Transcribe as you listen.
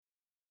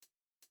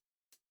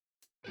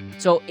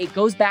So it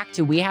goes back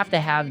to, we have to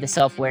have the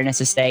self-awareness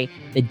to say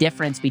the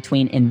difference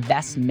between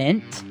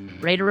investment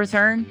rate of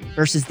return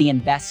versus the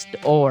investor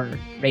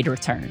rate of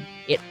return.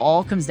 It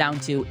all comes down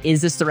to,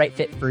 is this the right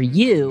fit for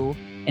you?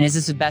 And is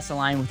this the best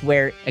aligned with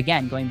where,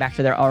 again, going back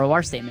to their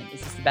ROR statement,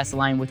 is this the best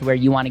aligned with where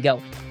you want to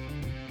go?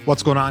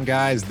 What's going on,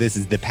 guys? This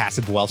is the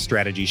Passive Wealth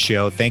Strategy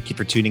Show. Thank you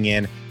for tuning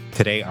in.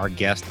 Today, our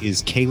guest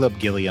is Caleb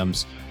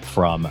Guilliams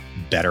from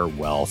Better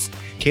Wealth.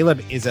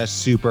 Caleb is a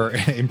super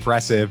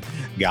impressive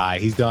guy.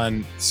 He's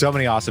done so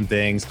many awesome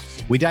things.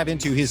 We dive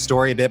into his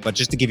story a bit, but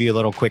just to give you a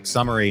little quick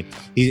summary,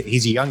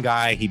 he's a young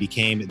guy. He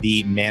became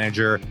the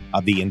manager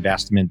of the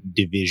investment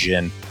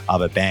division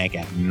of a bank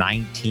at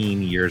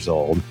 19 years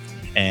old.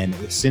 And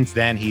since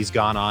then, he's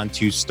gone on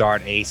to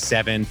start a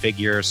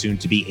 7-figure, soon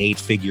to be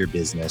 8-figure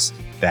business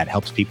that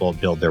helps people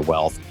build their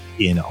wealth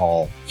in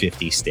all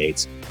 50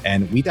 states.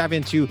 And we dive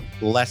into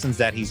lessons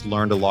that he's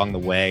learned along the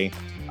way,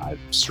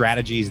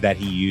 strategies that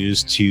he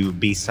used to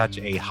be such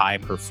a high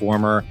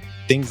performer,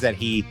 things that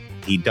he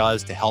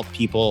does to help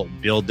people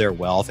build their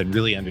wealth and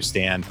really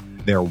understand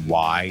their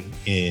why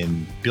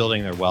in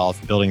building their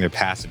wealth, building their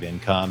passive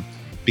income.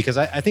 Because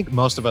I think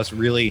most of us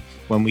really,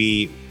 when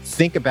we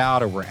think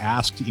about or we're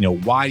asked,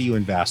 why do you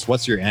invest?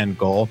 What's your end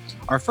goal?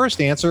 Our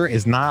first answer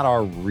is not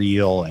our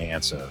real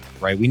answer,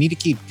 right? We need to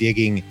keep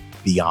digging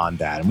beyond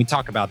that. And we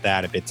talk about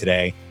that a bit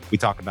today. We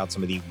talk about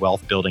some of the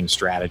wealth building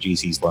strategies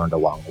he's learned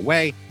along the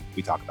way.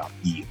 We talk about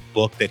the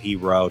book that he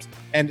wrote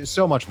and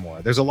so much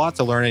more. There's a lot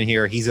to learn in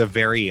here. He's a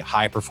very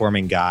high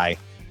performing guy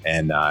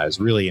and is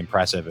really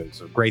impressive. It's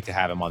great to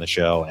have him on the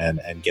show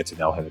and get to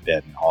know him a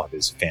bit and all of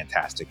his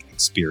fantastic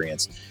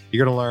experience.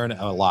 You're going to learn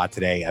a lot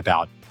today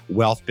about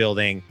wealth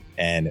building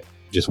and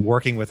just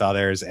working with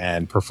others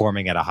and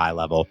performing at a high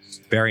level.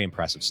 Very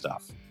impressive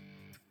stuff.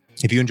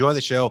 If you enjoy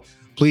the show,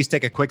 please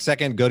take a quick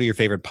second, go to your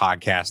favorite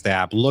podcast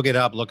app, look it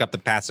up, look up the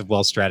Passive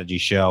Wealth Strategy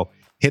Show,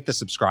 hit the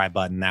subscribe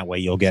button. That way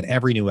you'll get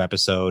every new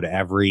episode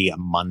every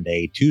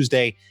Monday,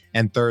 Tuesday,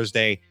 and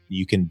Thursday.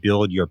 You can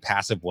build your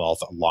passive wealth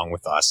along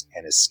with us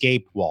and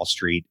escape Wall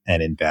Street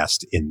and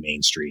invest in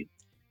Main Street.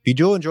 If you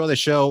do enjoy the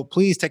show,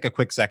 please take a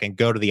quick second,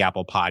 go to the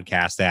Apple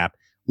Podcast app,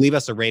 leave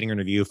us a rating and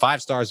review,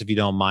 5 stars if you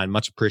don't mind,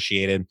 much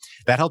appreciated.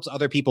 That helps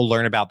other people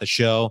learn about the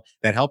show.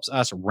 That helps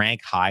us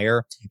rank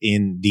higher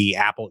in the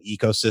Apple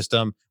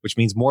ecosystem, which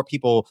means more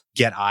people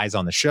get eyes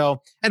on the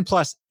show. And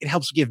plus, it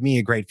helps give me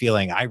a great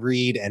feeling. I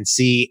read and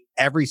see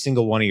every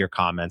single one of your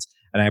comments,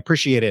 and I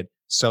appreciate it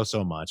so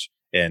much.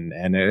 And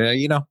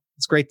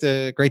it's great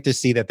to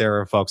see that there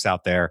are folks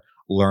out there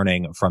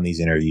learning from these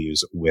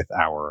interviews with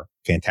our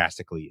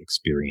fantastically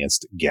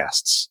experienced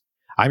guests.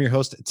 I'm your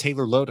host,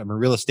 Taylor Loht. I'm a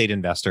real estate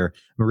investor.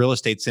 I'm a real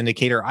estate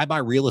syndicator. I buy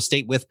real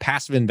estate with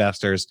passive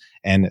investors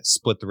and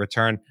split the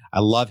return. I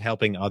love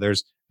helping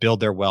others build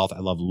their wealth. I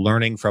love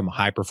learning from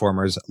high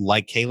performers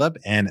like Caleb,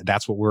 and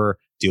that's what we're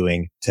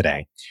doing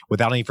today.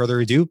 Without any further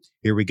ado,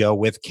 here we go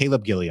with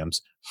Caleb Guilliams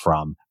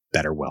from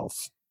Better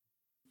Wealth.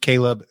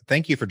 Caleb,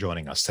 thank you for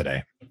joining us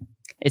today.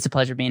 It's a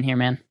pleasure being here,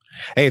 man.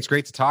 Hey, it's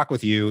great to talk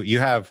with you. You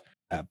have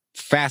a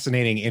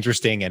fascinating,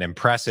 interesting, and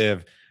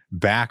impressive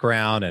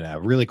background and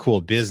a really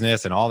cool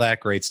business and all that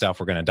great stuff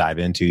we're going to dive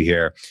into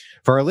here.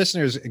 For our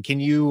listeners, can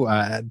you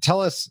tell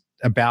us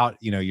about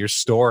your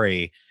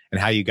story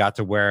and how you got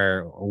to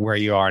where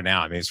you are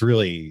now? I mean, it's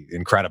really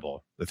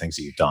incredible, the things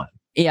that you've done.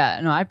 Yeah,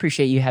 no, I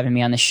appreciate you having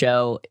me on the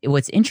show.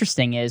 What's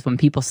interesting is when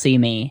people see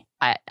me,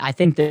 I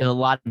think there's a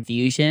lot of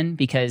confusion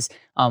because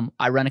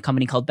I run a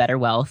company called Better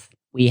Wealth.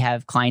 We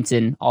have clients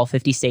in all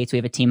 50 states. We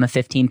have a team of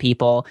 15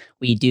 people.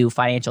 We do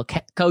financial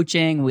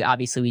coaching.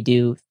 We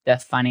do the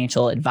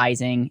financial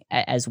advising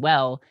as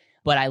well.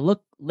 But I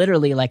look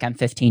literally like I'm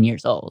 15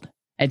 years old.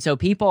 And so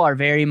people are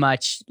very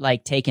much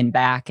like taken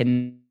back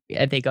and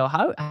they go,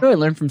 how do I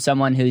learn from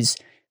someone who's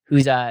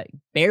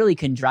barely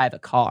can drive a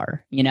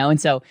car,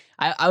 And so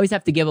I always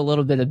have to give a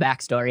little bit of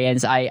backstory.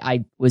 As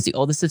I was the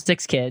oldest of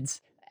 6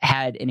 kids,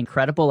 had an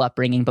incredible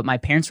upbringing, but my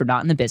parents were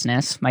not in the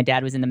business. My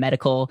dad was in the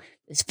medical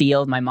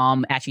field. My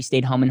mom actually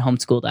stayed home and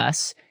homeschooled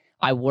us.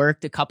 I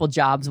worked a couple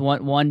jobs,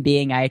 one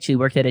being I actually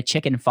worked at a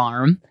chicken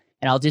farm.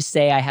 And I'll just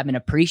say I have an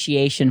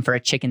appreciation for a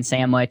chicken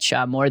sandwich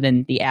more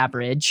than the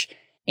average.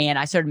 And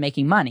I started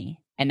making money.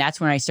 And that's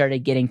when I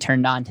started getting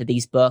turned on to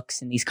these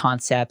books and these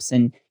concepts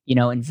and,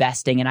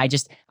 investing. And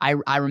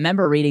I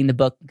remember reading the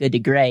book Good to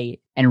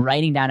Great and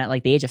writing down at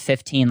like the age of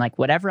 15, like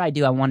whatever I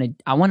do, I want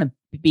to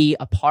be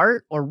a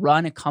part or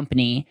run a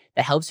company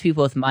that helps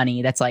people with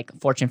money that's like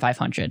Fortune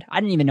 500. I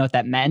didn't even know what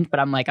that meant,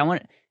 but I'm like,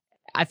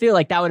 I feel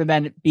like that would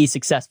have be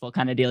successful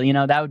kind of deal.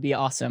 That would be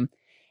awesome.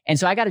 And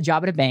so I got a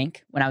job at a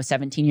bank when I was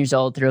 17 years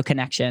old through a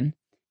connection.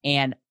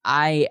 And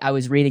I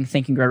was reading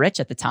Think and Grow Rich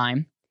at the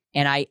time.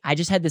 And I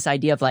just had this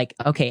idea of like,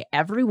 okay,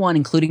 everyone,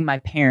 including my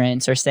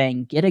parents, are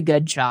saying, get a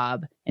good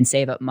job and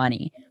save up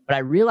money. But I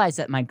realized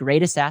that my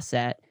greatest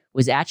asset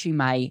was actually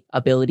my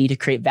ability to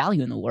create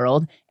value in the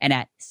world. And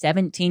at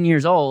 17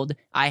 years old,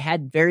 I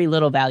had very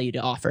little value to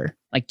offer.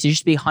 Like, to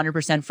just be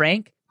 100%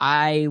 frank,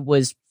 I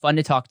was fun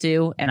to talk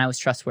to and I was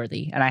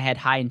trustworthy and I had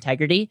high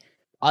integrity.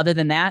 Other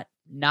than that,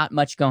 not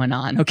much going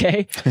on.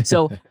 Okay.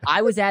 So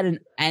I was at an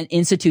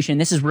institution.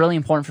 This is really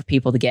important for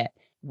people to get.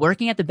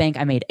 Working at the bank,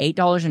 I made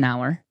 $8 an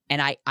hour,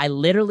 and I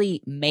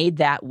literally made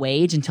that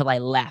wage until I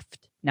left.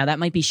 Now that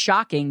might be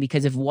shocking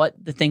because of what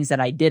the things that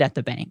I did at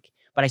the bank,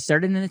 but I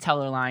started in the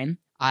teller line.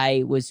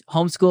 I was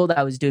homeschooled.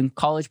 I was doing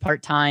college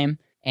part-time.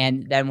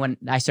 And then when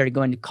I started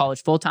going to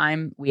college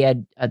full-time, we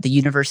had the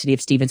University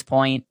of Stevens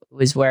Point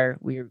was where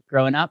we were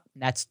growing up.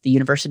 That's the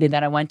university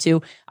that I went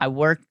to. I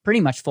worked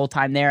pretty much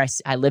full-time there.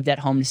 I lived at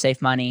home to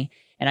save money.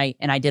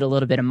 And I did a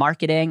little bit of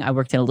marketing. I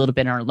worked in a little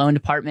bit in our loan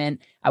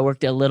department. I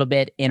worked a little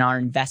bit in our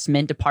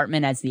investment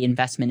department as the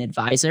investment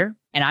advisor.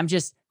 And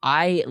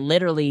I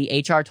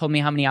literally, HR told me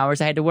how many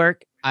hours I had to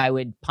work. I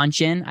would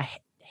punch in. I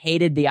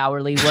hated the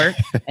hourly work.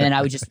 And then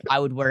I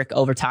would work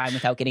overtime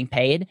without getting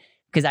paid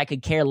because I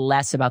could care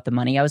less about the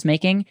money I was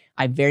making.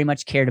 I very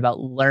much cared about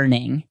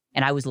learning.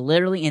 And I was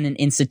literally in an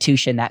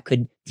institution that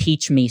could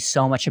teach me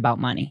so much about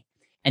money.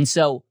 And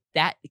so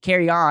that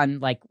carry on,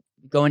 like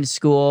going to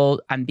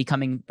school, I'm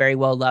becoming very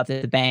well loved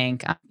at the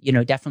bank. I'm,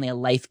 definitely a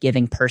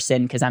life-giving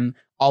person because I'm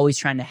always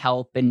trying to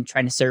help and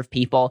trying to serve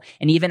people.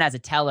 And even as a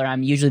teller,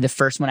 I'm usually the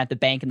first one at the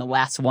bank and the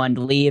last one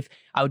to leave.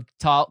 I would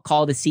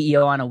call the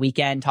CEO on a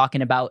weekend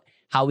talking about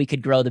how we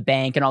could grow the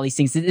bank and all these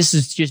things. This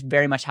is just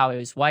very much how I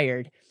was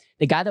wired.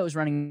 The guy that was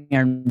running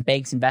our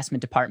bank's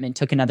investment department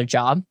took another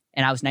job,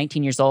 and I was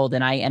 19 years old,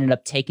 and I ended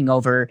up taking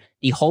over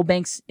the whole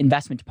bank's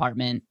investment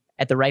department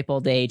at the ripe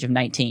old age of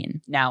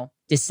 19. Now,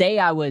 to say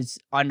I was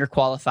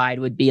underqualified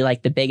would be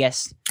like the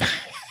biggest,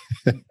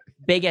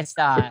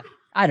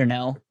 I don't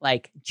know,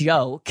 like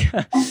joke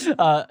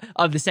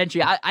of the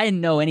century. I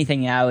didn't know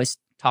anything that I was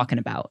talking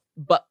about.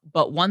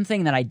 But one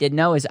thing that I did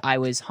know is I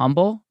was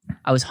humble,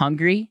 I was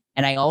hungry,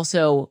 and I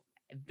also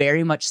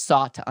very much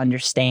sought to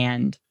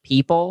understand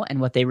people and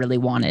what they really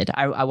wanted.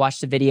 I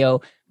watched a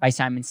video by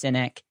Simon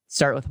Sinek,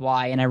 Start With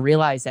Why, and I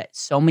realized that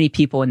so many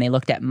people, when they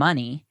looked at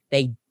money,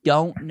 they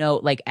don't know,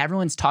 like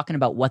everyone's talking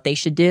about what they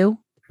should do,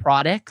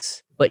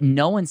 products, but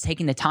no one's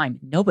taking the time.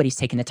 Nobody's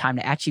taking the time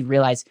to actually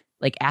realize,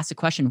 like ask the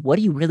question, what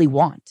do you really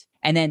want?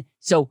 And then,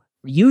 so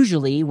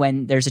usually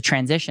when there's a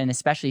transition,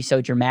 especially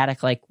so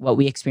dramatic, like what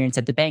we experienced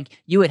at the bank,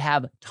 you would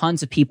have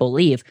tons of people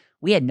leave.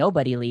 We had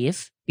nobody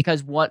leave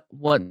because what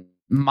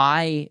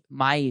my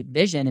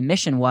vision and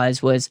mission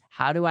was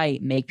how do I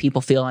make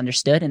people feel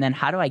understood? And then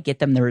how do I get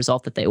them the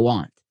result that they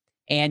want?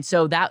 And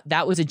so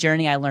that was a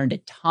journey. I learned a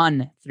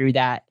ton through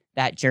that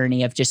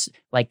journey of just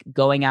like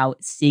going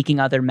out, seeking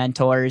other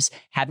mentors,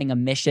 having a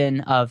mission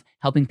of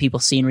helping people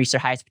see and reach their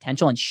highest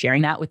potential and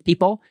sharing that with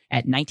people.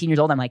 At 19 years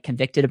old, I'm like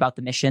convicted about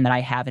the mission that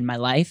I have in my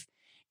life.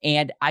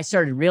 And I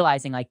started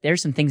realizing like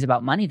there's some things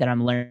about money that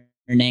I'm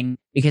learning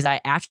because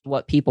I asked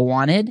what people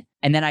wanted.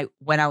 And then I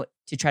went out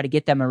to try to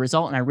get them a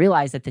result. And I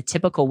realized that the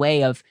typical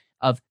way of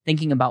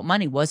thinking about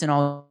money wasn't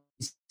always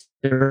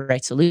the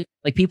right solution.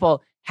 Like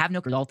people have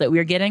no result that we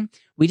are getting.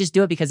 We just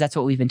do it because that's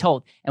what we've been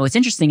told. And what's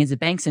interesting is the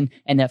banks and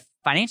the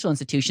financial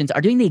institutions are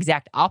doing the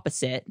exact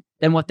opposite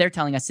than what they're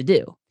telling us to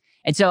do.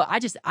 And so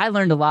I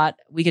learned a lot.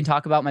 We can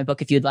talk about my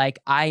book if you'd like.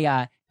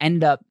 I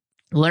ended up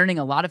learning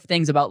a lot of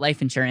things about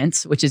life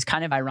insurance, which is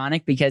kind of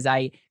ironic because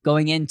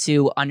going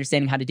into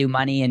understanding how to do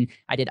money, and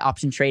I did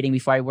option trading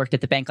before I worked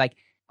at the bank. Like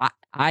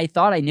I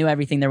thought I knew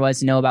everything there was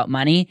to know about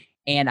money,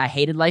 and I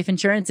hated life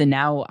insurance. And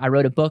now I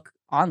wrote a book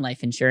on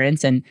life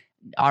insurance, and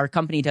our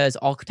company does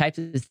all types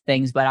of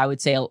things. But I would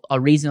say a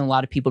reason a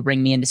lot of people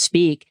bring me in to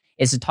speak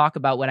is to talk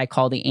about what I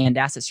call the and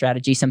asset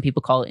strategy. Some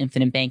people call it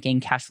infinite banking,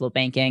 cash flow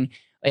banking.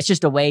 It's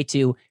just a way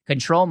to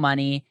control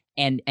money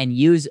and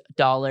use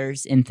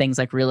dollars in things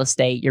like real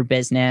estate, your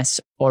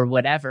business, or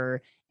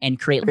whatever, and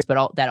create,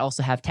 but that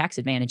also have tax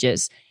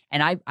advantages.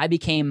 And I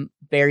became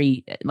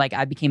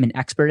an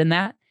expert in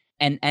that,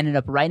 and ended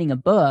up writing a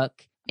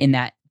book in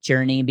that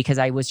journey because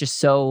I was just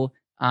so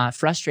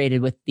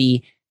frustrated with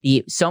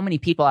so many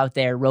people out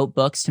there wrote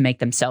books to make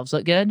themselves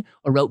look good,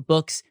 or wrote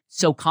books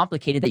so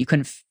complicated that you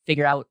couldn't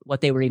figure out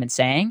what they were even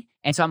saying.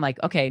 And so I'm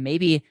like, okay,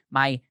 maybe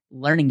my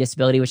learning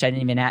disability, which I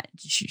didn't even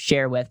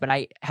share with, but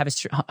I have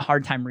a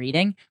hard time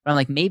reading. But I'm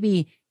like,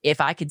 maybe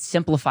if I could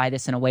simplify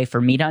this in a way for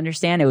me to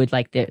understand, it would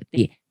like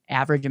the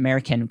average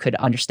American could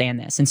understand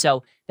this. And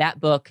so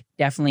that book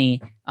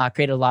definitely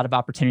created a lot of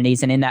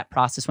opportunities. And in that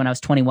process, when I was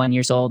 21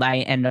 years old, I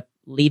ended up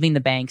leaving the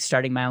bank,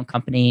 starting my own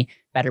company,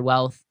 Better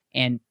Wealth.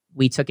 And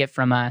we took it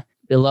from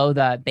below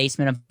the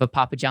basement of a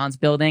Papa John's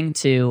building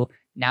to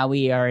now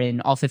we are in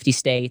all 50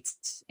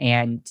 states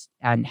and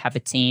have a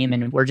team.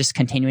 And we're just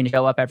continuing to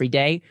show up every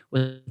day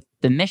with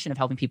the mission of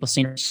helping people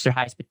see their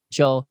highest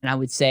potential. And I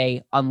would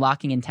say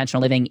unlocking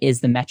intentional living is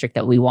the metric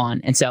that we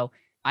want. And so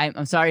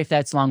I'm sorry if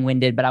that's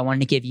long-winded, but I wanted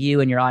to give you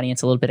and your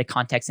audience a little bit of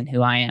context in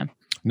who I am.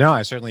 No,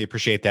 I certainly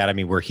appreciate that. I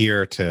mean, we're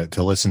here to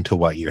listen to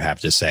what you have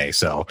to say.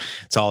 So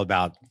it's all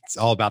about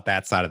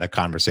that side of the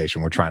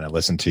conversation. We're trying to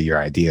listen to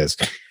your ideas.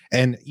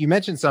 And you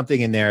mentioned something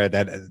in there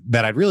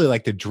that I'd really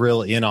like to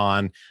drill in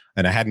on,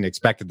 and I hadn't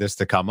expected this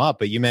to come up,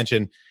 but you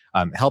mentioned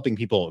helping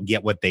people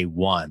get what they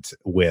want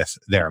with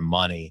their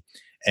money.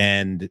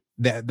 And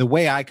the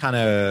way I kind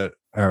of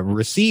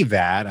receive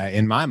that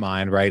in my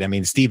mind, right? I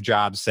mean, Steve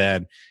Jobs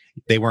said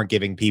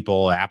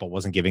Apple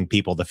wasn't giving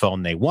people the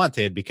phone they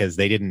wanted because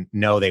they didn't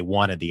know they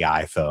wanted the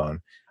iPhone.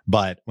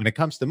 But when it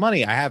comes to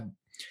money, I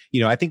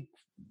think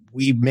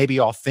we maybe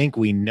all think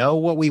we know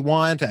what we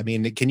want. I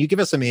mean, can you give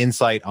us some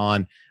insight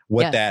on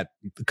what that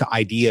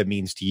idea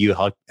means to you,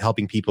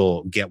 helping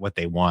people get what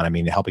they want? I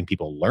mean, helping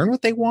people learn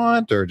what they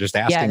want, or just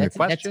asking the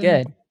question?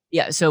 That's good.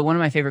 Yeah. So one of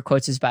my favorite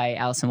quotes is by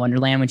Alice in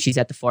Wonderland when she's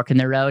at the fork in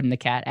the road and the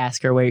cat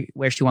asks her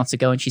where she wants to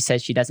go and she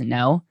says she doesn't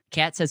know.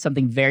 Cat says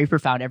something very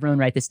profound. Everyone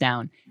write this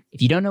down.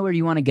 If you don't know where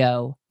you want to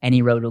go,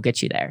 any road will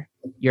get you there.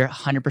 You're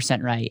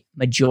 100% right.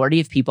 Majority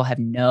of people have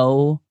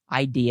no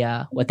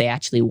idea what they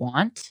actually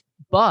want,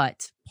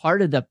 but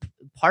part of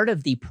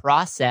the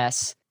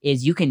process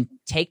is you can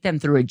take them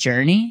through a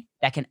journey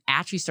that can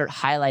actually start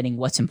highlighting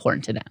what's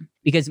important to them.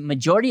 Because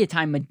majority of the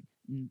time,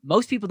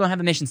 most people don't have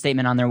a mission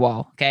statement on their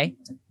wall, okay?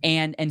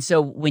 And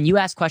so when you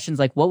ask questions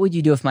like, what would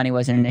you do if money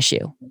wasn't an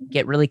issue?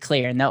 Get really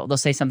clear. And they'll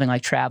say something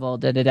like travel,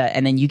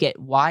 and then you get,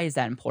 why is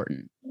that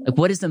important? Like,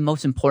 what is the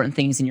most important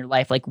things in your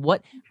life? Like,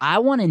 what I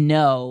want to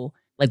know,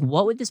 like,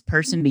 what would this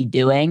person be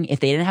doing if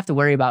they didn't have to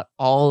worry about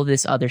all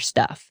this other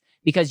stuff?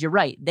 Because you're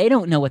right, they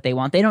don't know what they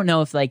want. They don't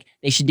know if like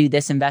they should do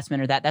this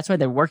investment or that. That's why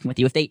they're working with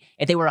you. If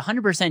they were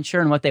 100%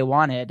 sure on what they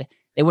wanted,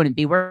 they wouldn't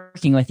be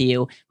working with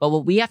you. But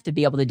what we have to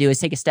be able to do is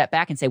take a step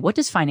back and say, what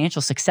does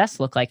financial success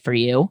look like for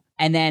you?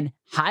 And then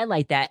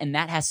highlight that, and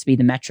that has to be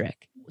the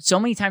metric. So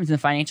many times in the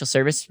financial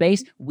service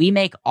space, we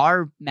make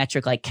our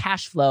metric like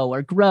cash flow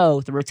or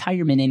growth or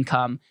retirement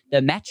income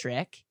the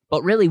metric.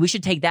 But really, we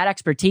should take that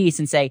expertise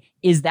and say,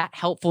 is that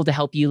helpful to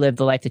help you live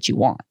the life that you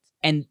want?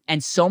 And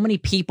so many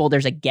people,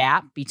 there's a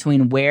gap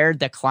between where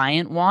the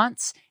client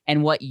wants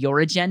and what your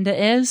agenda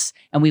is.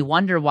 And we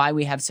wonder why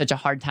we have such a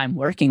hard time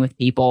working with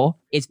people.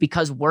 It's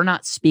because we're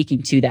not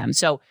speaking to them.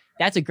 So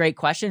that's a great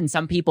question.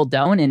 Some people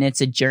don't, and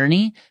it's a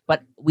journey.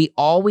 But we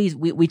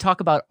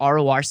talk about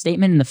ROR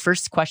statement. And the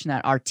first question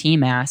that our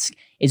team asks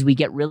is we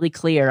get really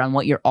clear on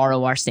what your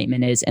ROR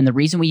statement is. And the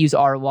reason we use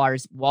ROR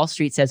is Wall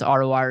Street says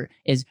ROR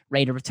is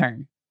rate of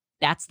return.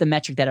 That's the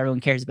metric that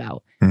everyone cares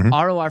about. Mm-hmm.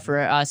 ROR for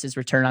us is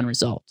return on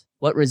result.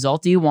 What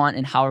result do you want,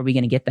 and how are we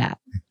going to get that?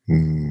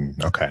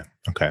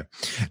 Okay.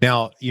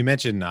 Now, you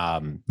mentioned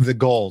the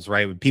goals,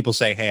 right? When people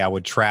say, hey, I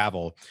would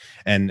travel.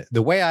 And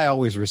the way I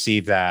always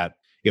receive that,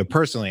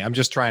 personally, I'm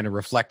just trying to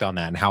reflect on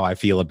that and how I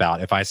feel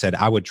about if I said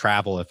I would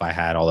travel if I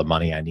had all the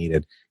money I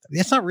needed.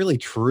 It's not really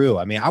true.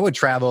 I mean, I would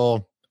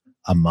travel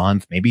a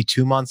month, maybe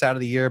 2 months out of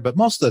the year. But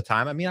most of the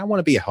time, I mean, I want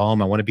to be at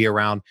home. I want to be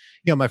around,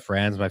 my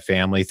friends, my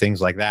family, things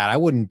like that. I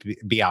wouldn't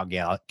be out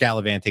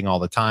gallivanting all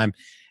the time.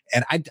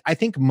 And I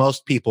think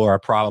most people are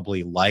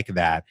probably like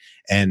that.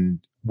 And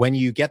when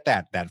you get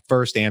that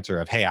first answer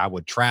of, hey, I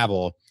would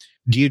travel,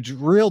 do you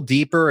drill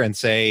deeper and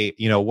say,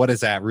 what does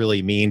that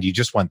really mean? Do you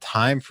just want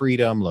time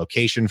freedom,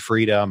 location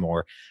freedom,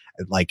 or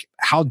like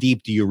how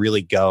deep do you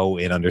really go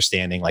in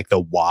understanding like the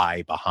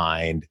why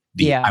behind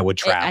the I would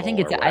travel? I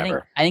think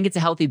it's a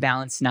healthy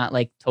balance to not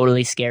like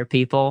totally scare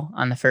people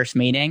on the first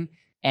meeting.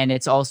 And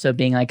it's also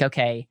being like,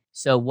 okay,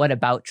 so what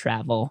about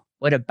travel?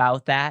 What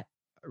about that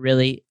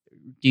really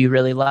do you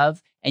really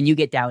love? And you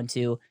get down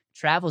to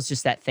travel is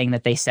just that thing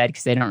that they said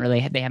because they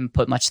haven't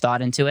put much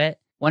thought into it.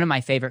 One of my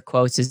favorite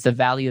quotes is the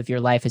value of your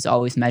life is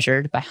always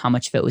measured by how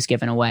much of it was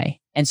given away.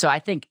 And so I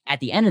think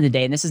at the end of the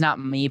day, and this is not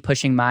me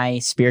pushing my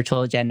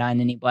spiritual agenda on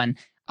anyone,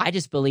 I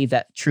just believe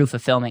that true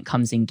fulfillment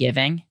comes in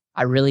giving.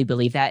 I really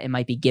believe that. It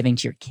might be giving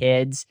to your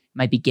kids, it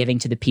might be giving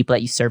to the people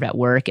that you serve at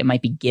work, it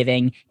might be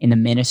giving in the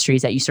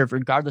ministries that you serve,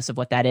 regardless of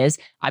what that is.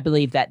 I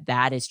believe that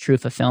that is true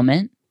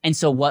fulfillment. And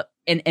so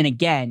and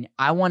again,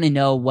 I want to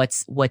know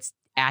what's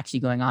actually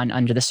going on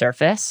under the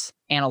surface.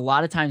 And a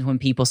lot of times when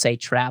people say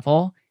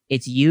travel,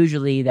 it's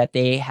usually that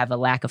they have a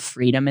lack of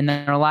freedom in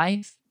their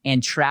life.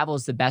 And travel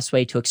is the best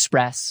way to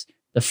express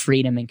the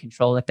freedom and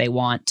control that they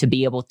want to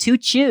be able to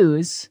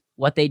choose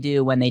what they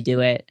do, when they do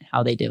it,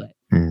 how they do it.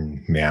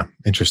 Yeah,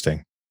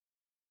 interesting.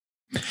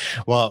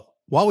 Well,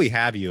 while we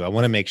have you, I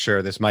want to make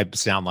sure this might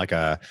sound like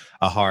a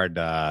hard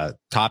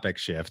topic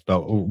shift,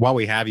 but while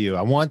we have you,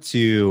 I want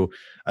to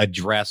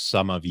address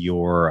some of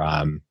your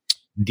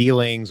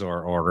dealings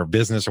or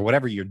business or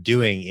whatever you're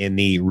doing in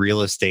the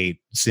real estate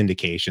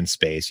syndication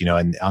space.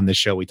 And on this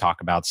show, we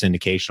talk about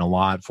syndication a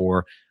lot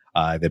for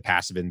the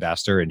passive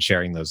investor and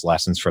sharing those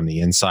lessons from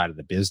the inside of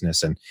the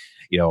business. And,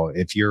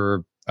 if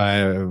you're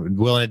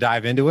willing to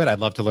dive into it, I'd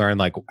love to learn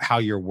like how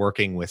you're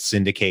working with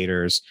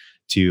syndicators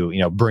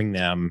to, bring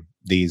them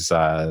these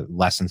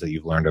lessons that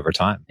you've learned over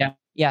time.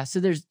 Yeah. So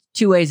there's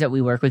two ways that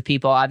we work with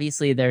people.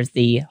 Obviously, there's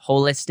the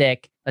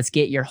holistic, let's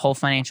get your whole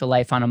financial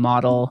life on a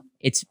model.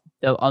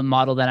 A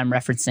model that I'm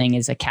referencing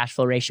is a cash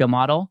flow ratio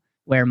model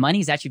where money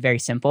is actually very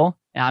simple.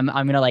 I'm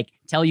going to like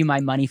tell you my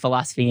money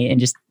philosophy in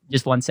just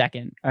 1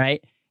 second. All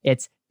right.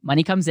 It's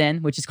money comes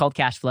in, which is called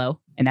cash flow.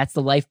 And that's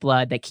the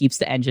lifeblood that keeps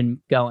the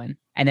engine going.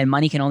 And then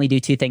money can only do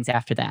two things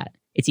after that.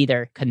 It's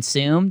either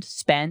consumed,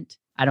 spent.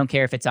 I don't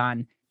care if it's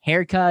on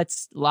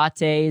haircuts,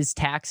 lattes,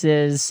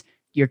 taxes,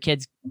 your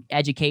kids'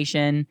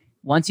 education.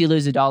 once you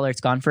lose $1,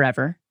 it's gone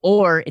forever,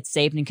 or it's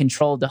saved and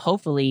controlled to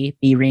hopefully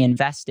be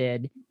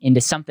reinvested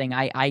into something.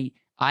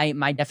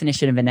 My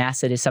definition of an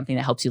asset is something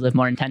that helps you live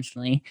more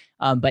intentionally,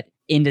 but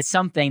into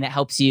something that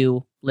helps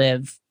you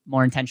live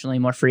more intentionally,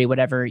 more free,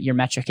 whatever your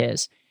metric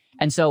is.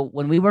 And so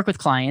when we work with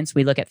clients,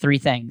 we look at three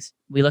things.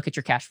 We look at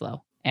your cash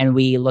flow, and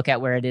we look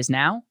at where it is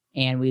now,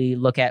 and we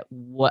look at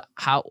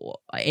how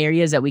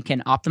areas that we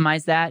can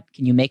optimize that.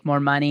 Can you make more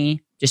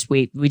money?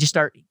 We just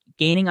start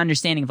gaining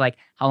understanding of like,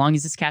 how long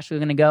is this cash flow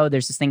going to go?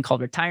 There's this thing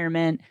called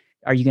retirement.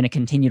 Are you going to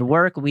continue to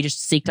work? We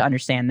just seek to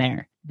understand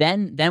there.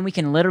 Then we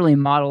can literally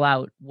model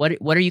out what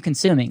are you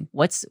consuming?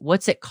 What's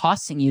it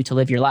costing you to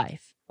live your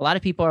life? A lot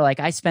of people are like,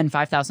 I spend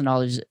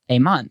 $5,000 a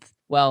month.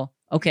 Well,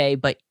 okay,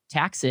 but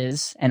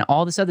taxes and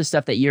all this other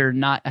stuff that you're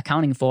not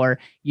accounting for,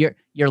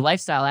 your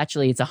lifestyle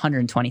actually it's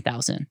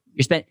 $120,000.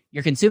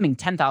 You're consuming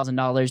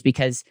 $10,000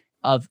 because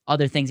of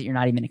other things that you're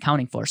not even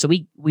accounting for. So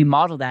we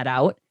model that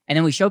out, and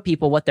then we show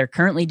people what they're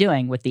currently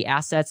doing with the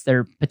assets,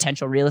 their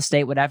potential real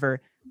estate, whatever.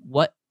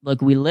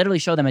 We literally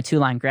show them a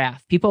 2-line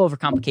graph. People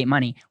overcomplicate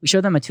money. We show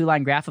them a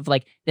 2-line graph of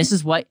like, this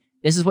is what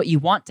you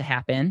want to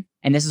happen,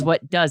 and this is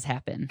what does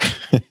happen.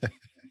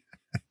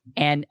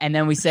 And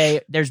then we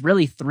say there's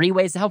really 3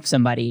 ways to help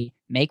somebody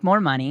make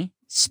more money,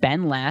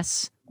 spend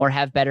less, or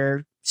have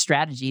better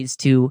strategies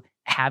to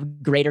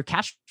have greater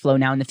cash flow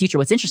now in the future.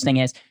 What's interesting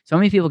is so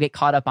many people get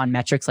caught up on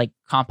metrics like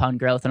compound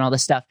growth and all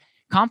this stuff.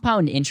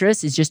 Compound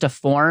interest is just a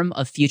form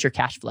of future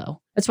cash flow.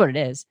 That's what it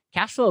is.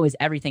 Cash flow is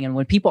everything. And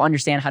when people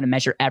understand how to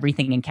measure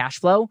everything in cash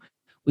flow,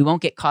 we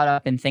won't get caught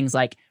up in things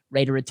like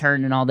rate of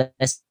return and all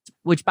this,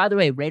 which, by the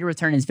way, rate of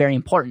return is very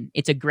important.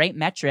 It's a great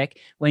metric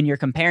when you're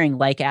comparing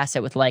like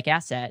asset with like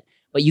asset,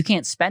 but you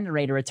can't spend a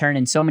rate of return.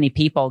 And so many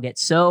people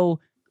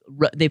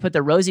they put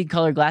their rosy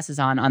colored glasses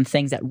on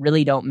things that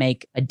really don't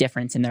make a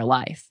difference in their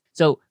life.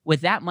 So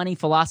with that money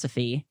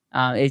philosophy,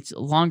 it's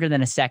longer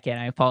than a second.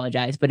 I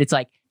apologize, but it's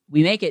like,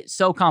 we make it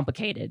so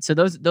complicated. So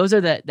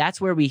that's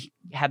where we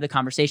have the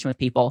conversation with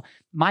people.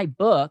 My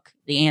book,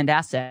 The And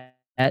Asset,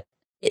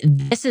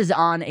 this is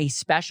on a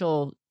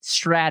special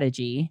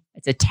strategy.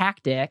 It's a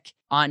tactic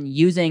on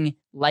using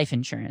life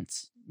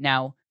insurance.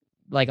 Now,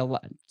 like a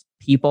lot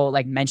people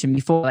like mentioned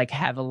before, like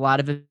have a lot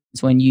of it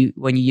when you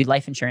use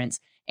life insurance.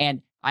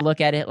 And I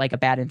look at it like a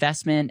bad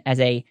investment, as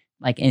a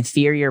like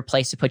inferior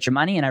place to put your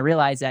money. And I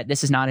realize that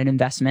this is not an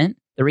investment.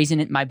 The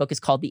reason my book is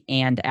called The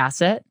And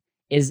Asset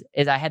is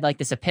I had like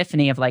this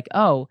epiphany of like,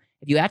 oh,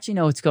 if you actually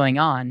know what's going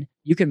on,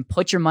 you can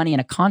put your money in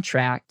a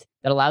contract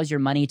that allows your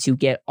money to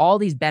get all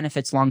these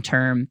benefits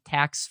long-term,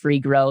 tax-free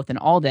growth and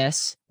all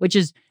this, which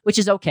is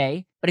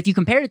okay. But if you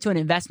compared it to an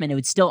investment, it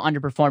would still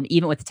underperform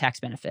even with the tax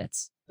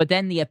benefits. But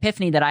then the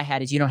epiphany that I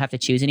had is you don't have to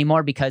choose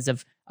anymore because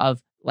of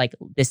like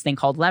this thing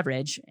called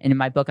leverage. And in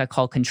my book, I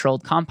call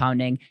controlled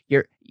compounding.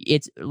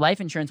 It's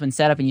life insurance, when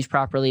set up and used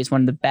properly, is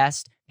one of the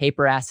best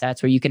paper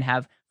assets where you can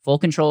have full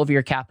control over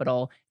your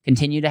capital,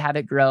 continue to have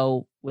it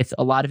grow with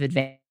a lot of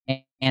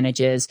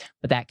advantages,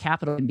 but that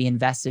capital can be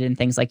invested in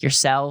things like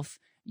yourself,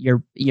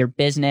 your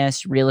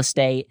business, real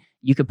estate.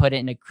 You could put it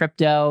into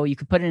crypto. You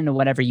could put it into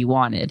whatever you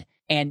wanted.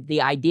 And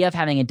the idea of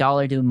having a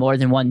dollar do more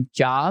than one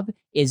job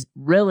is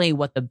really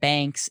what the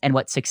banks and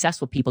what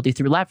successful people do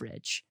through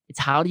leverage. It's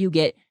how do you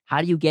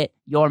get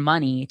your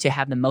money to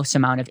have the most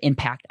amount of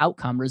impact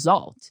outcome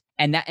result?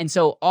 And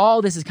so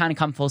all this has kind of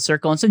come full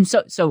circle. And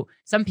so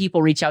some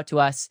people reach out to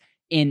us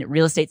in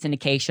real estate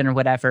syndication or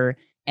whatever,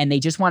 and they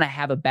just want to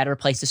have a better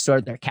place to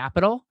store their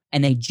capital,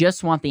 and they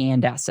just want the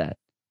and asset.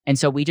 And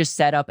so we just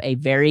set up a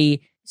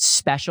very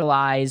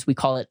specialized, we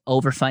call it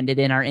overfunded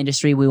in our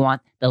industry. We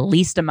want the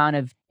least amount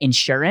of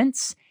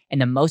insurance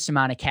and the most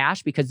amount of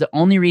cash, because the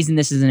only reason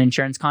this is an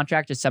insurance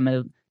contract is some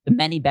of the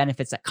many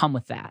benefits that come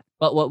with that.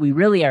 But what we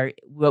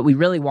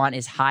really want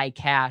is high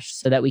cash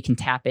so that we can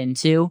tap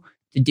into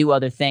to do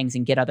other things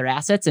and get other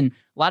assets. And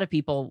a lot of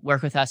people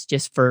work with us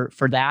just for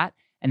that.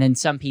 And then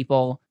some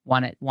people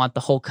want the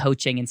whole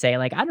coaching and say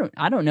like, I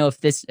don't know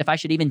if I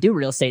should even do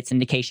real estate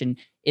syndication.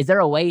 Is there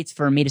a way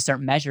for me to start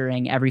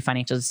measuring every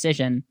financial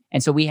decision?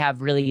 And so we have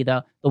really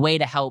the way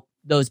to help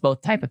those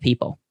both type of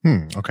people.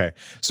 Okay.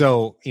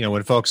 So,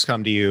 when folks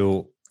come to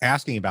you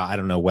asking about, I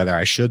don't know whether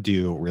I should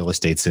do real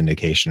estate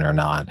syndication or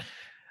not,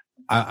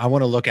 I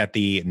want to look at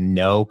the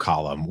no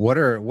column. What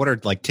are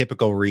like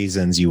typical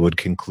reasons you would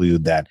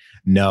conclude that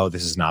no,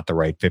 this is not the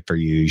right fit for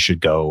you? You should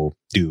go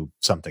do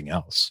something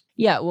else.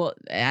 Yeah, well,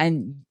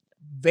 and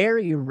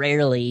very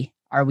rarely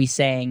are we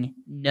saying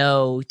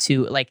no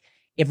to, like,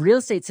 if real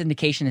estate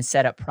syndication is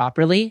set up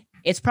properly,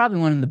 it's probably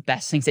one of the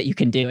best things that you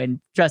can do. And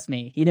trust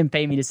me, he didn't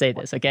pay me to say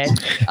this, okay?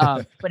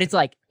 But it's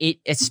like,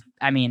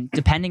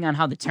 depending on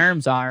how the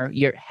terms are,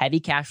 you're heavy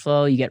cash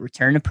flow, you get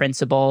return of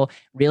principal.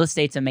 Real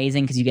estate's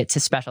amazing because you get to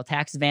special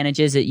tax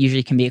advantages. It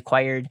usually can be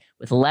acquired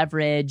with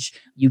leverage.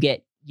 You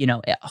get,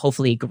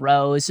 hopefully it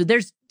grows. So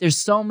there's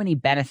so many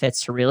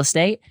benefits to real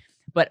estate,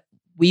 but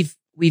we've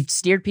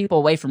steered people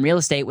away from real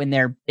estate when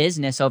their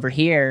business over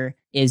here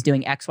is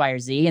doing X, Y, or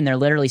Z, and they're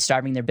literally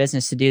starving their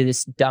business to do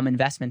this dumb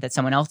investment that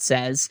someone else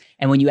says.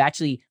 And when you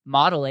actually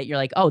model it, you're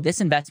like, oh, this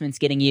investment's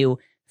getting you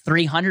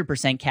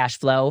 300% cash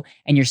flow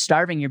and you're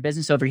starving your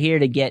business over here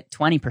to get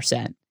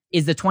 20%.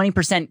 Is the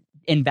 20%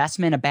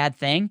 investment a bad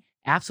thing?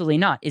 Absolutely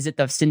not. Is it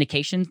the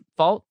syndication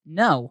fault?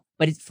 No.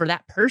 But for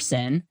that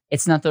person,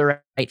 it's not the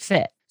right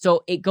fit.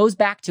 So it goes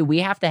back to, we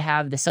have to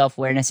have the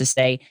self-awareness to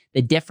say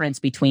the difference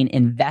between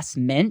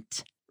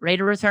investment rate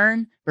of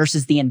return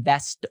versus the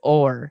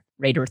investor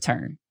rate of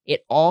return.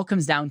 It all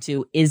comes down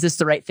to, is this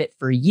the right fit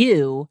for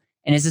you?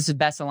 And is this the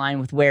best aligned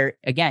with where,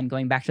 again,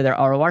 going back to their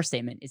ROR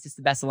statement, is this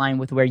the best aligned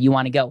with where you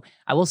want to go?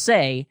 I will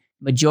say,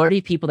 majority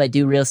of people that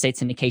do real estate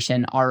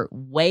syndication are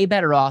way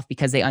better off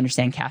because they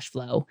understand cash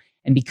flow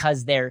and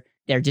because they're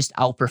just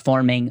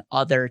outperforming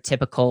other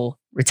typical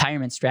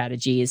retirement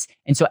strategies.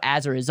 And so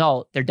as a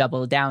result, they're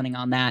double downing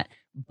on that.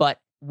 But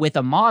with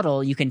a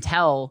model, you can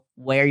tell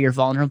where you're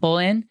vulnerable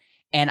in.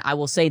 And I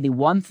will say the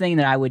one thing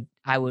that I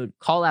would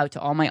call out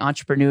to all my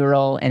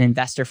entrepreneurial and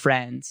investor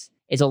friends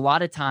is a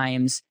lot of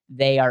times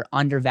they are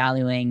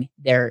undervaluing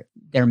their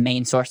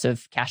main source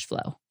of cash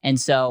flow. And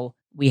so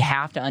we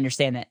have to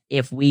understand that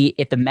if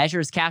the measure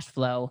is cash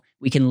flow,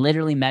 we can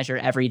literally measure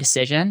every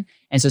decision.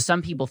 And so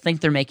some people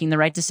think they're making the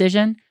right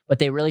decision, but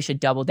they really should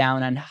double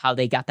down on how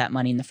they got that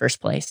money in the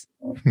first place.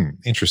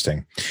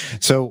 Interesting.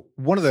 So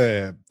one of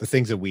the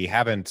things that we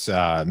haven't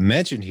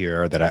mentioned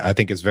here that I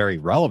think is very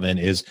relevant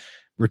is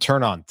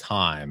return on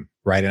time,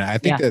 right? And I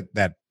think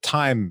that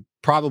time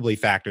probably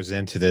factors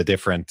into the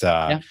different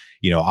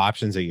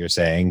options that you're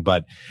saying.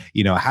 But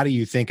how do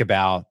you think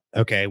about,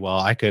 okay, well,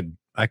 I could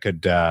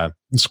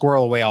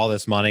squirrel away all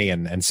this money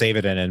and save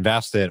it and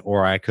invest it,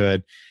 or I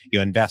could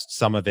invest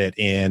some of it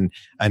in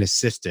an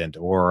assistant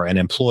or an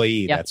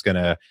employee that's going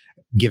to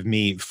give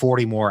me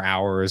 40 more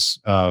hours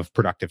of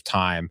productive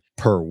time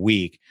per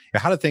week.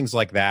 How do things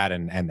like that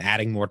and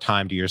adding more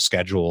time to your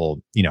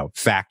schedule,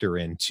 factor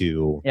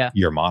into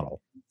your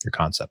model, your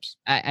concepts?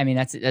 I mean,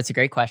 that's a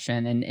great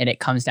question. And it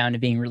comes down to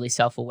being really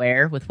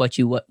self-aware with what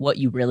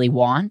you really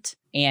want.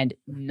 And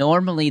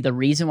normally the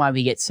reason why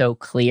we get so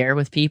clear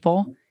with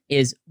people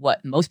is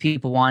what most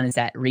people want is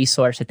that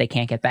resource that they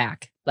can't get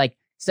back. Like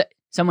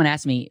someone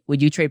asked me,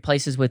 would you trade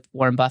places with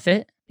Warren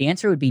Buffett? The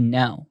answer would be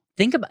no.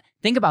 Think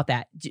about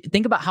that.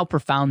 Think about how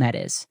profound that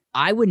is.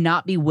 I would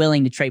not be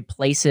willing to trade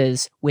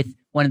places with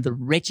one of the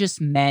richest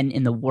men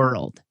in the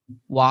world.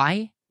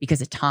 Why?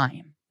 Because of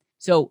time.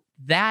 So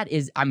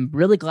I'm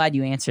really glad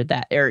you answered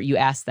that, or you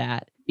asked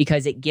that,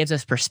 because it gives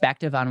us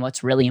perspective on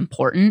what's really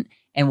important.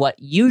 And what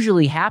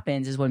usually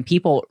happens is when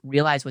people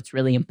realize what's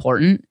really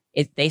important,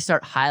 they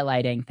start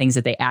highlighting things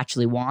that they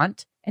actually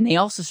want. And they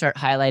also start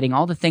highlighting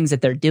all the things that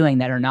they're doing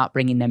that are not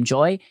bringing them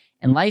joy.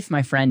 And life,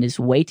 my friend, is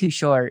way too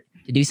short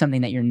to do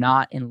something that you're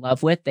not in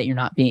love with, that you're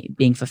not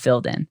being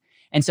fulfilled in.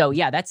 And so,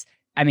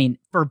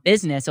 for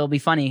business, it'll be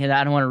funny because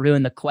I don't want to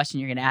ruin the question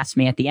you're going to ask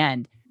me at the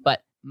end.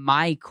 But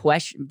my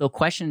question,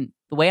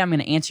 the way I'm going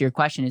to answer your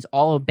question is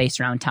all based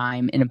around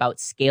time and about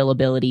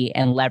scalability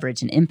and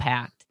leverage and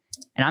impact.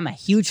 And I'm a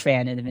huge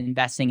fan of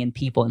investing in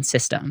people and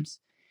systems.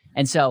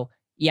 And so,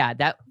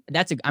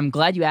 I'm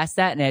glad you asked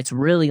that. And it's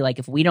really like,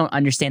 if we don't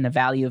understand the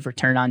value of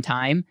return on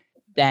time,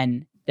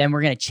 then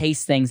we're going to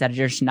chase things that are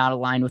just not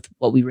aligned with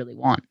what we really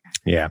want.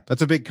 Yeah,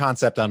 that's a big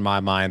concept on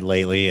my mind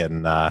lately.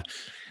 And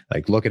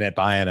like looking at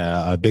buying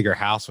a bigger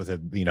house with a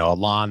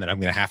lawn that I'm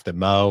going to have to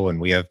mow,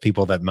 and we have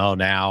people that mow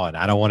now, and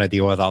I don't want to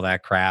deal with all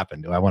that crap.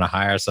 And do I want to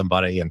hire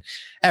somebody and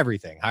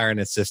everything, hire an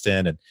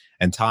assistant,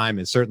 and time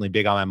is certainly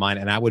big on my mind.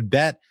 And I would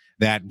bet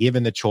that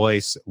given the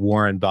choice,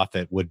 Warren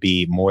Buffett would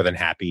be more than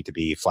happy to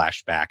be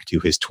flashed back to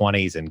his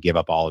 20s and give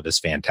up all of his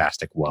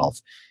fantastic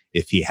wealth.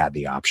 If he had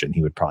the option,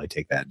 he would probably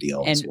take that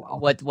deal as well.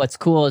 What's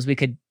cool is we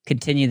could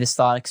continue this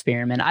thought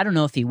experiment. I don't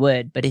know if he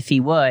would, but if he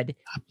would,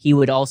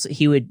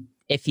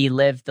 if he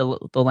lived the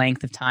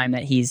length of time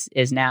that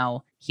is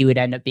now, he would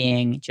end up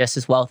being just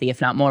as wealthy, if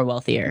not more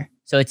wealthier.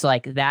 So it's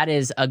like, that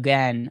is,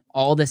 again,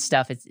 all this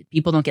stuff.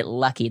 People don't get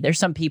lucky. There's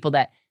some people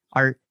that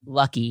are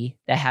lucky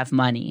that have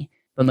money,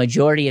 but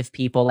majority of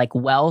people, like,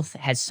 wealth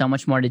has so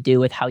much more to do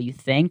with how you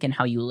think and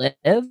how you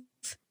live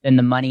than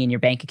the money in your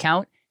bank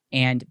account.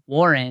 And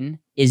Warren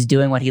is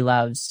doing what he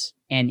loves,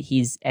 and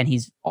he's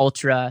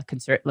ultra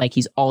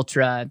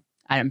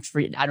I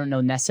don't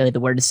know necessarily the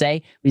word to say,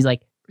 but he's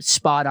like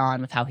spot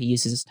on with how he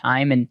uses his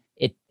time, and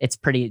it's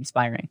pretty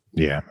inspiring.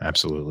 Yeah,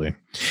 absolutely.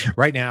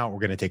 Right now, we're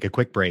going to take a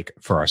quick break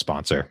for our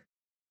sponsor.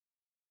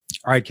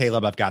 All right,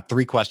 Caleb, I've got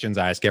 3 questions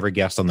I ask every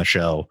guest on the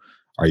show.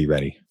 Are you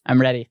ready?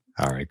 I'm ready.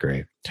 All right,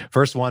 great.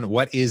 First one,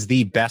 what is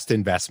the best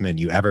investment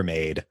you ever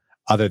made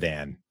other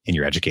than in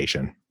your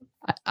education?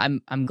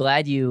 I'm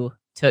glad you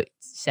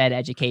said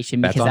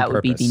education, because that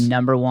would purpose. be the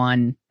number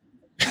one.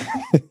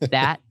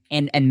 That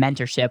and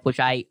mentorship,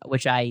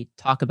 which I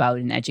talk about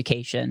in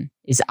education,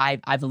 is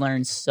I've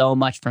learned so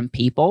much from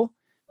people.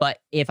 But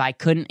if I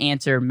couldn't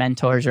answer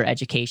mentors or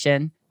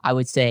education, I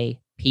would say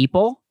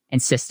people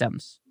and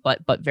systems.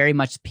 But very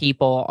much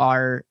people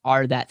are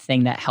that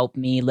thing that helped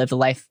me live the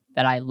life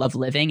that I love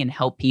living and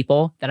help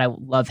people that I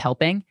love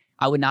helping.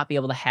 I would not be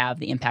able to have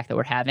the impact that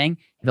we're having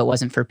if it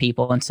wasn't for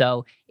people. And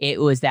so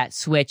it was that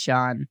switch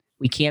on,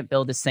 we can't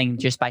build this thing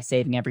just by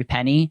saving every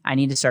penny. I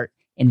need to start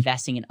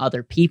investing in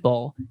other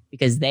people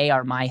because they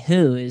are my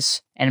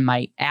who's and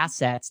my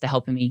assets to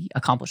helping me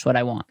accomplish what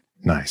I want.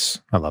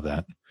 Nice. I love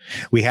that.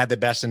 We had the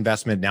best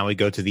investment. Now we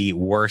go to the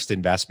worst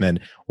investment.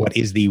 What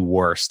is the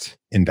worst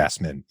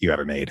investment you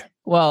ever made?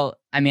 Well,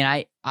 I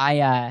mean,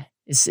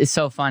 it's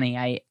so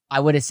funny. I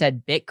would have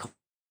said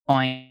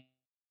Bitcoin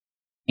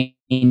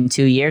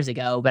 2 years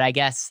ago, but I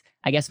guess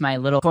my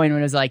little coin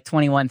was like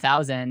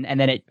 21,000 and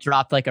then it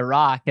dropped like a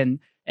rock.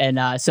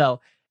 So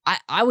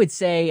I would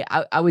say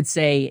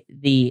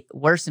the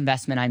worst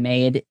investment I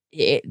made,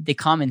 the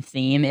common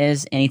theme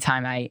is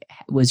anytime I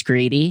was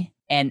greedy.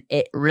 And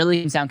it really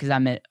comes down because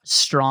I'm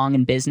strong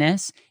in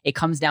business. It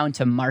comes down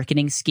to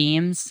marketing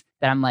schemes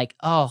that I'm like,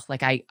 oh,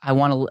 like I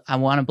want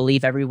to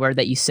believe every word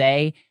that you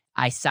say.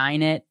 I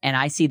sign it, and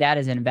I see that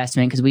as an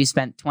investment because we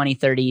spent $20,000,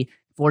 $30,000,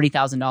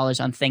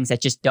 $40,000 on things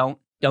that just don't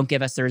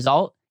give us the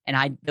result.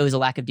 And there was a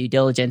lack of due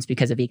diligence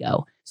because of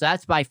ego. So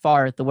that's by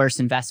far the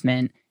worst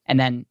investment. And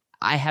then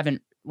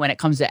when it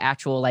comes to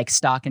actual like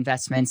stock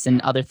investments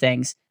and other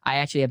things, I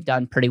actually have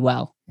done pretty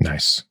well.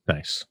 Nice.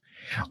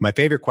 My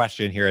favorite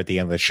question here at the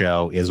end of the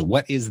show is,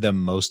 what is the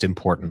most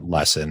important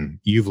lesson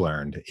you've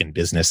learned in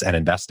business and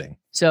investing?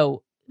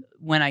 So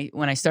when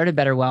I started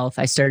Better Wealth,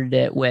 I started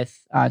it with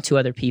 2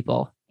 other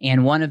people.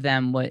 And one of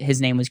them, his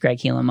name was Greg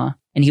Helema.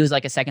 And he was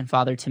like a second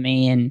father to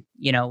me. And,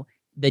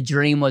 the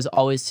dream was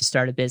always to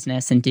start a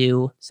business and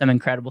do some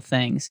incredible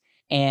things.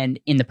 And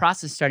in the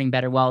process of starting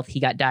Better Wealth,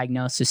 he got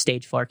diagnosed with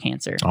stage 4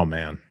 cancer. Oh,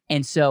 man.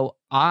 And so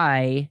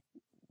I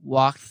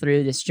walked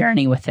through this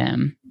journey with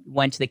him,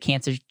 went to the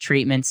cancer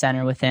treatment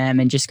center with him,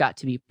 and just got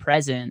to be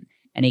present.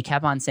 And he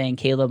kept on saying,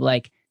 Caleb,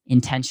 like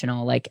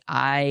intentional, like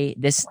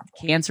this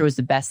cancer was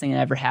the best thing that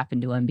ever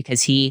happened to him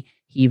because he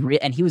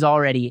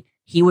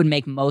would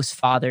make most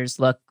fathers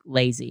look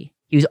lazy.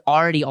 He was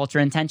already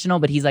ultra intentional,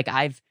 but he's like,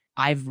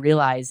 I've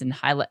realized and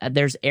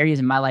there's areas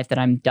in my life that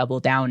I'm double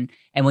down.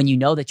 And when you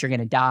know that you're going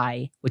to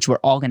die, which we're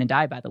all going to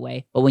die, by the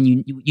way, but when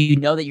you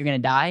know that you're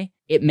going to die,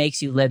 it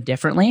makes you live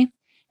differently.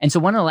 And so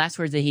one of the last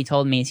words that he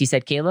told me is he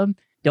said, Caleb,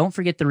 don't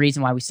forget the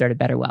reason why we started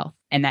Better Wealth.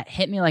 And that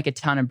hit me like a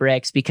ton of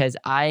bricks because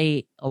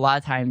a lot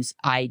of times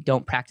I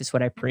don't practice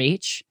what I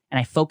preach and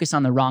I focus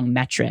on the wrong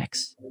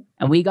metrics.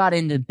 And we got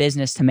into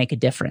business to make a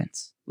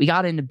difference. We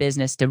got into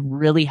business to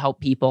really help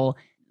people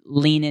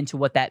lean into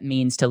what that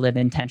means to live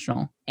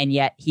intentional. And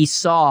yet he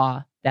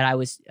saw that I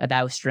was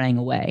straying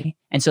away.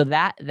 And so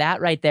that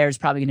right there is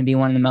probably going to be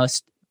one of the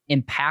most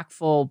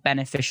impactful,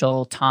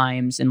 beneficial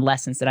times and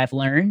lessons that I've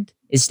learned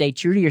is stay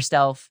true to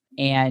yourself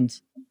and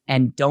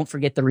don't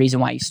forget the reason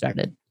why you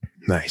started.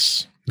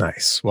 Nice.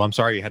 Well, I'm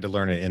sorry you had to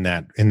learn it in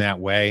that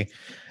way.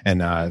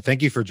 And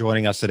thank you for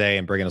joining us today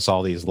and bringing us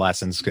all these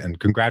lessons. And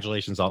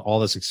congratulations on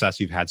all the success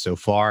you've had so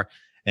far.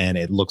 And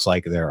it looks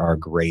like there are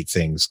great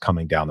things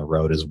coming down the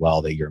road as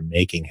well that you're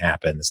making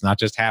happen. It's not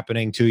just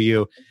happening to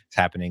you, it's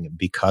happening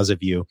because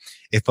of you.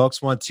 If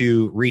folks want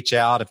to reach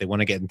out, if they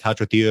want to get in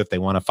touch with you, if they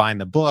want to find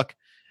the book,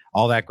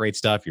 all that great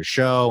stuff, your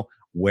show,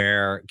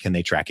 where can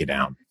they track you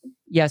down?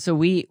 Yeah, so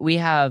we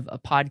have a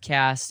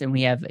podcast and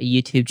we have a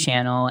YouTube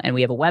channel and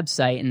we have a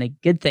website. And the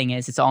good thing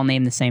is it's all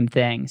named the same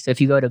thing. So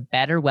if you go to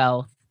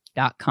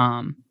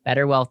betterwealth.com,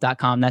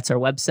 that's our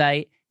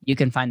website. You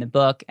can find the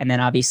book. And then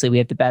obviously we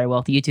have the Better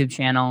Wealth YouTube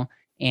channel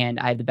and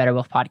I have the Better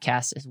Wealth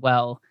podcast as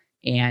well.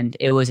 And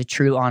it was a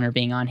true honor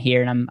being on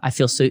here. And I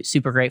feel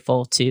super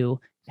grateful to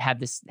have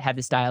this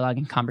dialogue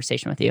and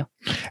conversation with you.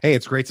 Hey,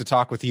 it's great to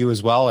talk with you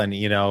as well. And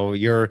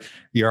you're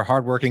a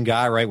hardworking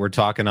guy, right? We're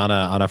talking on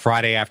a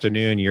Friday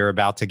afternoon. You're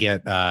about to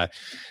get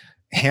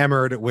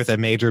hammered with a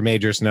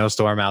major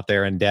snowstorm out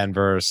there in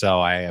Denver. So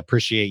I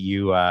appreciate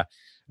you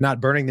not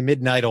burning the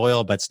midnight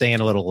oil, but staying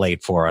a little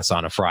late for us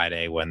on a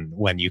Friday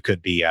when you could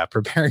be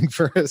preparing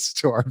for a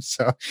storm.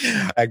 So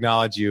I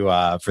acknowledge you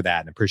for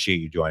that and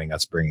appreciate you joining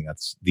us, bringing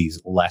us these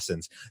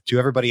lessons. To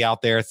everybody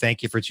out there,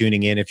 thank you for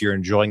tuning in. If you're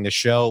enjoying the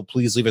show,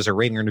 please leave us a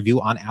rating and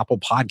review on Apple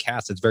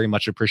Podcasts. It's very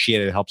much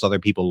appreciated. It helps other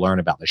people learn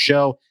about the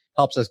show,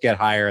 helps us get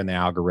higher in the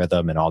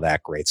algorithm and all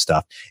that great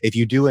stuff. If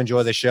you do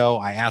enjoy the show,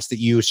 I ask that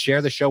you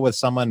share the show with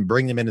someone,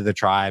 bring them into the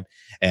tribe,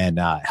 and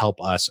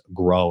help us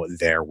grow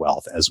their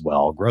wealth as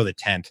well. Grow the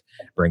tent,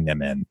 bring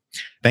them in.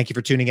 Thank you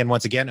for tuning in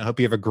once again. I hope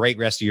you have a great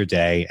rest of your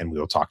day, and we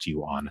will talk to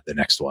you on the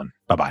next one.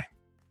 Bye-bye.